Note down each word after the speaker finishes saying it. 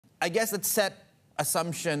I guess let's set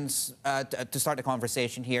assumptions to start the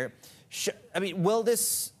conversation here. Will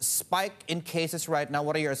this spike in cases right now?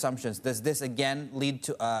 What are your assumptions? Does this again lead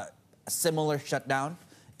to a similar shutdown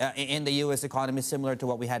in the U.S. economy, similar to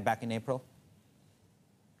what we had back in April?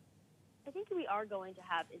 I think we are going to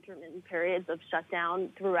have intermittent periods of shutdown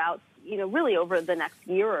throughout, really over the next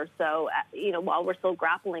year or so, while we're still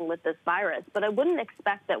grappling with this virus. But I wouldn't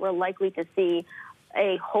expect that we're likely to see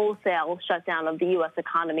a wholesale shutdown of the U.S.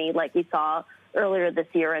 economy like we saw earlier this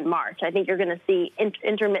year in March. I think you're going to see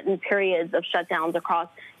intermittent periods of shutdowns across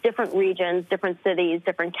different regions, different cities,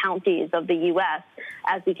 different counties of the U.S.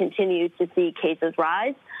 as we continue to see cases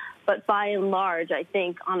rise. But by and large, I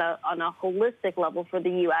think on a holistic level for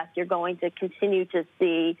the U.S., you're going to continue to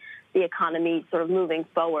see the economy sort of moving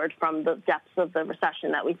forward from the depths of the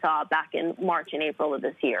recession that we saw back in March and April of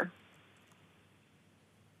this year.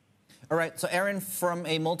 All right. So, Erin, from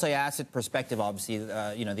a multi-asset perspective, obviously,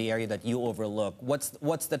 the area that you overlook,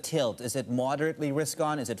 what's the tilt? Is it moderately risk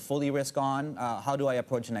on? Is it fully risk on? How do I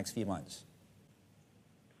approach the next few months?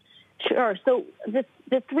 Sure. So the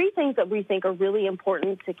three things that we think are really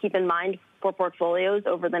important to keep in mind for portfolios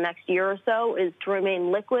over the next year or so is to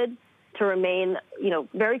remain liquid, to remain,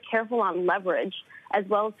 very careful on leverage, as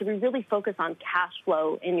well as to be really focused on cash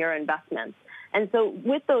flow in your investments. And so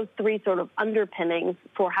with those three sort of underpinnings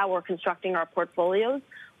for how we're constructing our portfolios,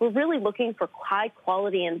 we're really looking for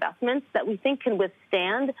high-quality investments that we think can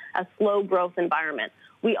withstand a slow growth environment.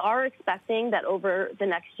 We are expecting that over the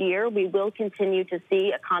next year, we will continue to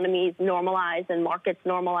see economies normalize and markets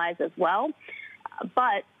normalize as well.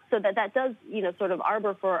 But so that does, sort of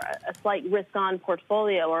arbor for a slight risk-on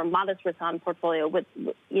portfolio or a modest risk-on portfolio with,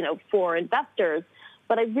 for investors.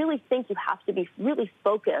 But I really think you have to be really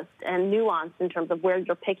focused and nuanced in terms of where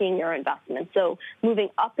you're picking your investments. So moving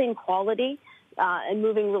up in quality and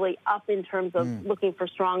moving really up in terms of looking for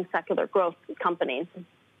strong secular growth companies.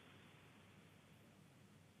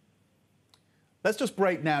 Let's just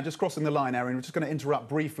break now, just crossing the line, Erin. We're just going to interrupt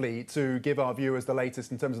briefly to give our viewers the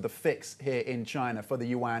latest in terms of the fix here in China for the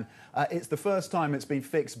yuan. It's the first time it's been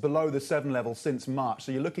fixed below the 7 level since March.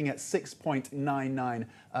 So you're looking at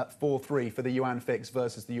 6.9943 for the yuan fix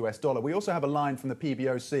versus the US dollar. We also have a line from the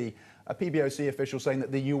PBOC, a PBOC official saying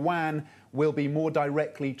that the yuan will be more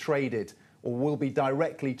directly traded or will be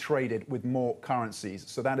directly traded with more currencies.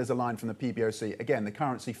 So that is a line from the PBOC. Again, the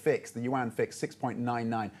currency fixed, the yuan fixed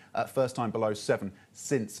 6.99, first time below 7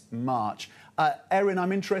 since March. Erin,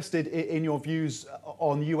 I'm interested in your views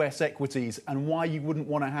on US equities and why you wouldn't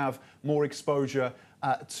want to have more exposure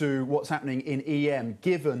to what's happening in EM,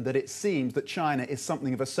 given that it seems that China is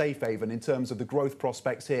something of a safe haven in terms of the growth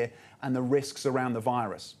prospects here and the risks around the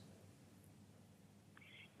virus.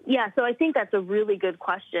 Yeah, so I think that's a really good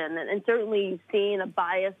question. And certainly you've seen a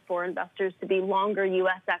bias for investors to be longer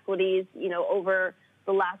U.S. equities, over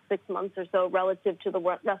the last 6 months or so relative to the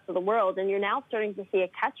rest of the world. And you're now starting to see a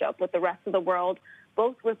catch-up with the rest of the world,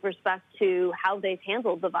 both with respect to how they've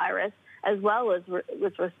handled the virus as well as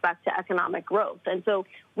with respect to economic growth. And so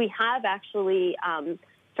we have actually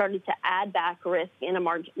started to add back risk in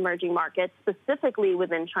emerging markets, specifically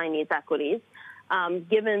within Chinese equities.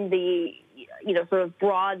 Given the, sort of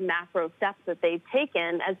broad macro steps that they've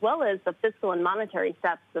taken, as well as the fiscal and monetary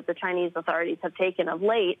steps that the Chinese authorities have taken of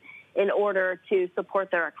late in order to support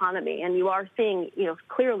their economy. And you are seeing,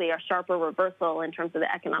 clearly a sharper reversal in terms of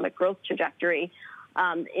the economic growth trajectory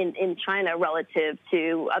in China relative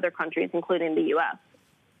to other countries, including the U.S.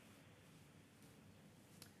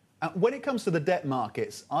 When it comes to the debt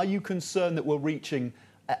markets, are you concerned that we're reaching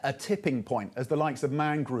a tipping point, as the likes of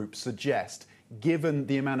Man Group suggest, given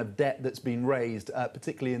the amount of debt that's been raised,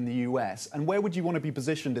 particularly in the US? And where would you want to be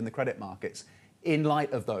positioned in the credit markets in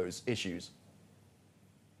light of those issues?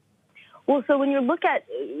 Well, so when you're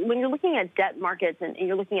looking at debt markets and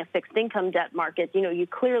you're looking at fixed income debt markets, you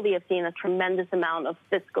clearly have seen a tremendous amount of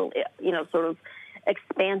fiscal, sort of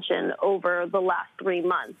expansion over the last 3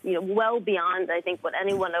 months, well beyond, I think, what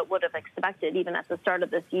anyone would have expected even at the start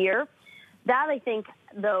of this year. That, I think,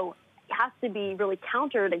 though, has to be really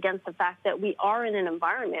countered against the fact that we are in an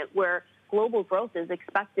environment where global growth is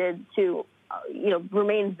expected to,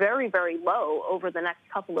 remain very, very low over the next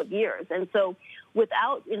couple of years. And so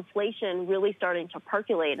without inflation really starting to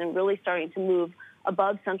percolate and really starting to move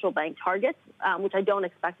above central bank targets, which I don't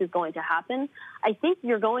expect is going to happen, I think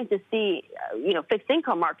you're going to see, fixed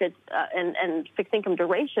income markets and fixed income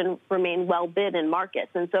duration remain well bid in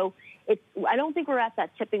markets. And so I don't think we're at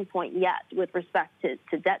that tipping point yet with respect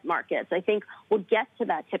to debt markets. I think we'll get to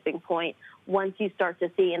that tipping point once you start to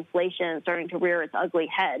see inflation starting to rear its ugly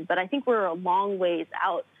head. But I think we're a long ways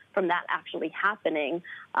out from that actually happening,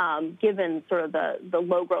 given sort of the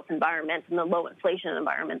low growth environment and the low inflation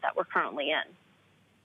environment that we're currently in.